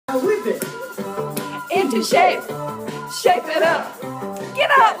to shape. Shape it up.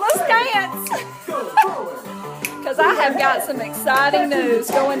 Get up, let's dance. Because I have got some exciting news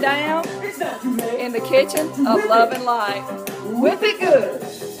going down in the kitchen of Love and Light. Whip it good.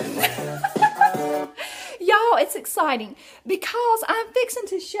 Y'all, it's exciting because I'm fixing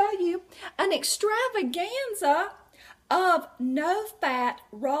to show you an extravaganza of no-fat,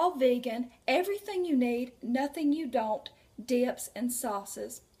 raw vegan, everything you need, nothing you don't, dips and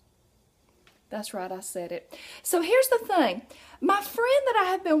sauces. That's right, I said it. So here's the thing. My friend that I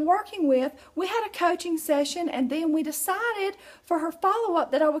have been working with, we had a coaching session, and then we decided for her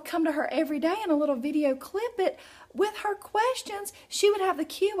follow-up that I would come to her every day and a little video clip it with her questions. She would have the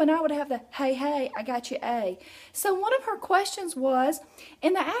Q and I would have the, hey, I got you A. So one of her questions was,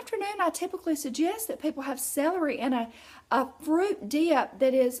 in the afternoon, I typically suggest that people have celery and a fruit dip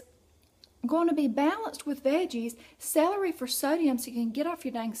that is going to be balanced with veggies, celery for sodium so you can get off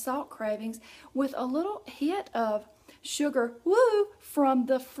your dang salt cravings, with a little hit of sugar, woo, from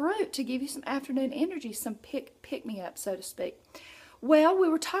the fruit to give you some afternoon energy, some pick-me-up, so to speak. Well, we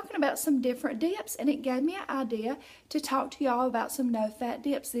were talking about some different dips, and it gave me an idea to talk to y'all about some no-fat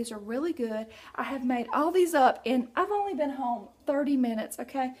dips. These are really good. I have made all these up, and I've only been home 30 minutes,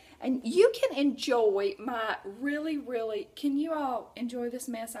 okay? And you can enjoy my can you all enjoy this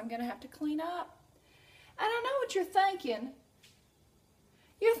mess I'm going to have to clean up? And I know what you're thinking.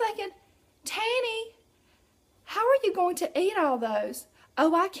 You're thinking, Tanny, how are you going to eat all those?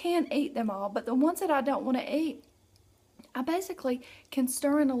 Oh, I can eat them all, but the ones that I don't want to eat, I basically can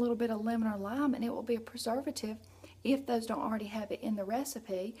stir in a little bit of lemon or lime, and it will be a preservative if those don't already have it in the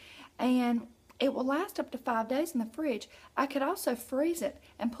recipe. And it will last up to 5 days in the fridge. I could also freeze it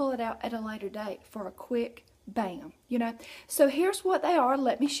and pull it out at a later date for a quick bam, you know. So here's what they are.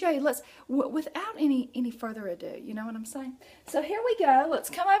 Let me show you. Let's, without any further ado, you know what I'm saying? So here we go. Let's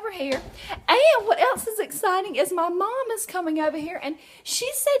come over here. And what else is exciting is my mom is coming over here, and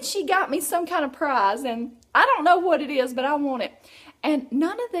she said she got me some kind of prize, and I don't know what it is, but I want it. And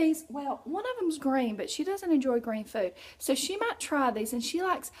none of these, well, one of them's green, but she doesn't enjoy green food. So she might try these, and she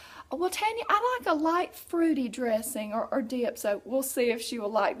likes, well, Tanya, I like a light fruity dressing or dip, so we'll see if she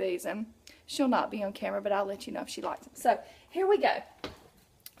will like these. And she'll not be on camera, but I'll let you know if she likes them. So here we go.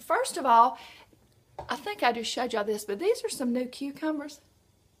 First of all, I think I just showed y'all this, but these are some new cucumbers.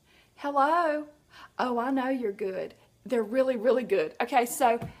 Hello. Oh, I know you're good. They're really good. Okay,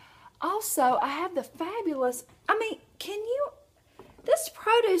 so also I have the fabulous, I mean, this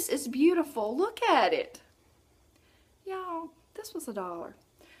produce is beautiful. Look at it. Y'all, this was $1.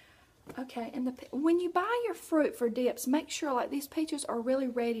 Okay, and when you buy your fruit for dips, make sure like these peaches are really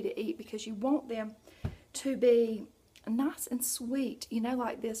ready to eat, because you want them to be nice and sweet, you know,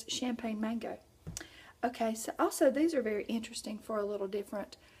 like this champagne mango. Okay, so also these are very interesting for a little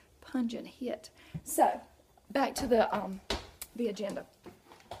different pungent hit. So, back to the agenda.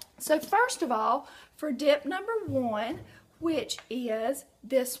 So first of all, for dip number 1, which is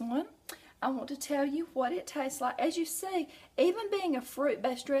this one, I want to tell you what it tastes like. As you see, even being a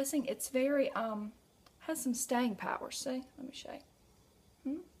fruit-based dressing, it's very, has some staying power. See? Let me show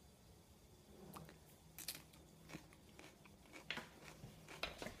you.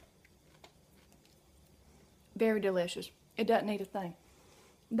 Very delicious. It doesn't need a thing.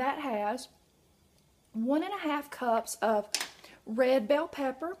 That has 1.5 cups of red bell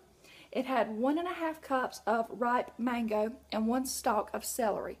pepper. It had 1.5 cups of ripe mango and 1 stalk of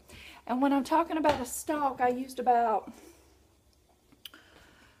celery. And when I'm talking about a stalk, I used about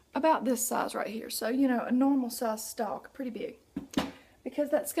this size right here. So, you know, a normal size stalk, pretty big. Because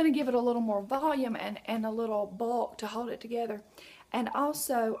that's going to give it a little more volume and a little bulk to hold it together. And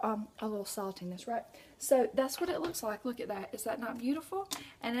also a little saltiness, right? So that's what it looks like. Look at that. Is that not beautiful?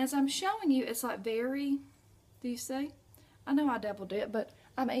 And as I'm showing you, it's like very, do you see? I know I double dip, but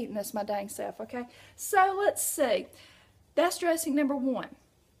I'm eating this my dang self, okay? So let's see. That's dressing number 1.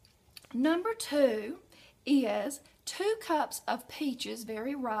 Number 2 is 2 cups of peaches,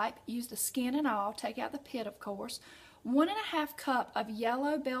 very ripe. Use the skin and all. Take out the pit, of course. 1.5 cup of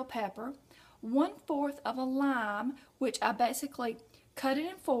yellow bell pepper. 1/4 of a lime, which I basically cut it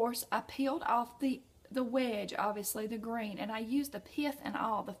in 4s. I peeled off the wedge, obviously, the green, and I used the pith and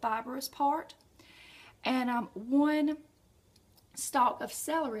all, the fibrous part. And 1 stalk of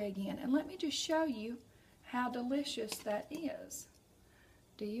celery again. And let me just show you how delicious that is.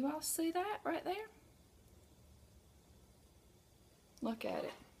 Do you all see that right there? Look at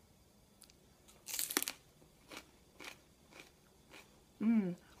it.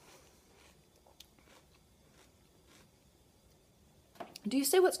 Do you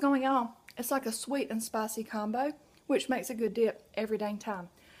see what's going on? It's like a sweet and spicy combo, which makes a good dip every dang time.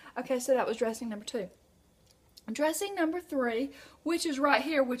 Okay, so that was dressing number 2. Dressing number 3, which is right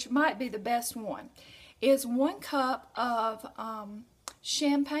here, which might be the best one, is 1 cup of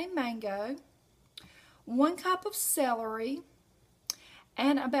champagne mango, 1 cup of celery,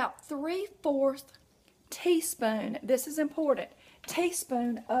 and about 3/4 teaspoon, this is important,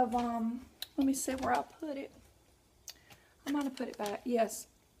 teaspoon of, let me see where I put it. I might have put it back. Yes.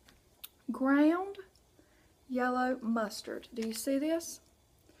 Ground yellow mustard. Do you see this?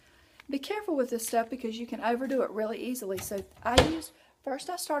 Be careful with this stuff because you can overdo it really easily. So first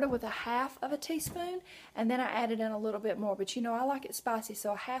I started with 1/2 of a teaspoon, and then I added in a little bit more. But you know, I like it spicy,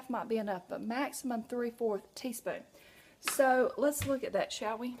 so 1/2 might be enough, but maximum 3/4 teaspoon. So let's look at that,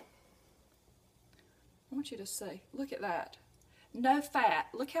 shall we? I want you to see. Look at that. No fat.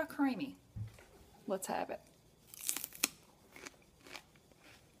 Look how creamy. Let's have it.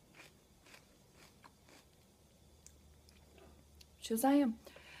 Shazam.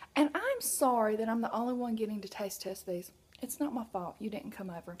 And I'm sorry that I'm the only one getting to taste test these. It's not my fault. You didn't come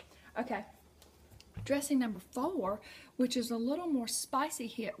over. Okay. Dressing number 4, which is a little more spicy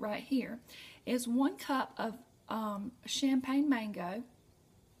hit right here, is 1 cup of champagne mango.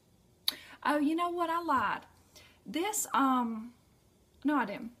 Oh, you know what? I lied. This, no, I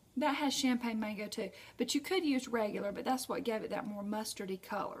didn't. That has champagne mango too. But you could use regular, but that's what gave it that more mustardy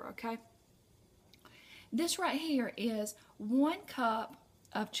color, okay? This right here is 1 cup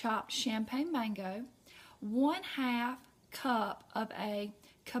of chopped champagne mango, 1/2 cup of a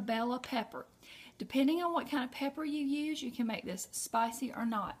Cabela pepper. Depending on what kind of pepper you use, you can make this spicy or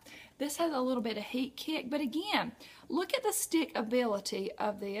not. This has a little bit of heat kick, but again, look at the stickability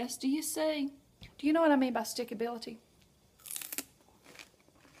of this. Do you see? Do you know what I mean by stickability?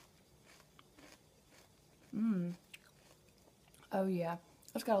 Oh yeah,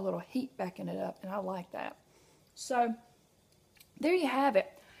 it's got a little heat backing it up, and I like that. So there you have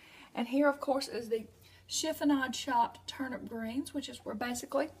it. And here, of course, is the chiffonade chopped turnip greens, which is where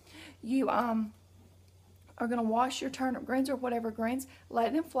basically you are going to wash your turnip greens or whatever greens, lay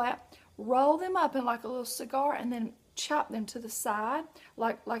them flat, roll them up in like a little cigar, and then chop them to the side,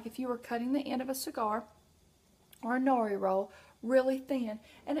 like if you were cutting the end of a cigar or a nori roll, really thin.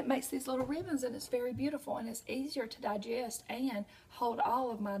 And it makes these little ribbons, and it's very beautiful, and it's easier to digest and hold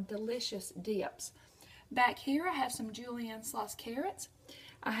all of my delicious dips. Back here, I have some julienne sliced carrots.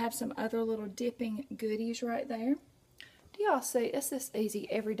 I have some other little dipping goodies right there. Do y'all see? It's this easy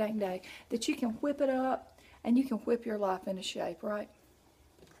every dang day that you can whip it up and you can whip your life into shape, right?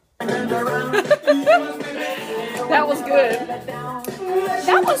 That was good.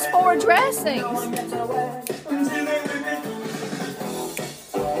 That was 4 dressings.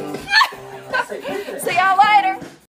 See y'all later.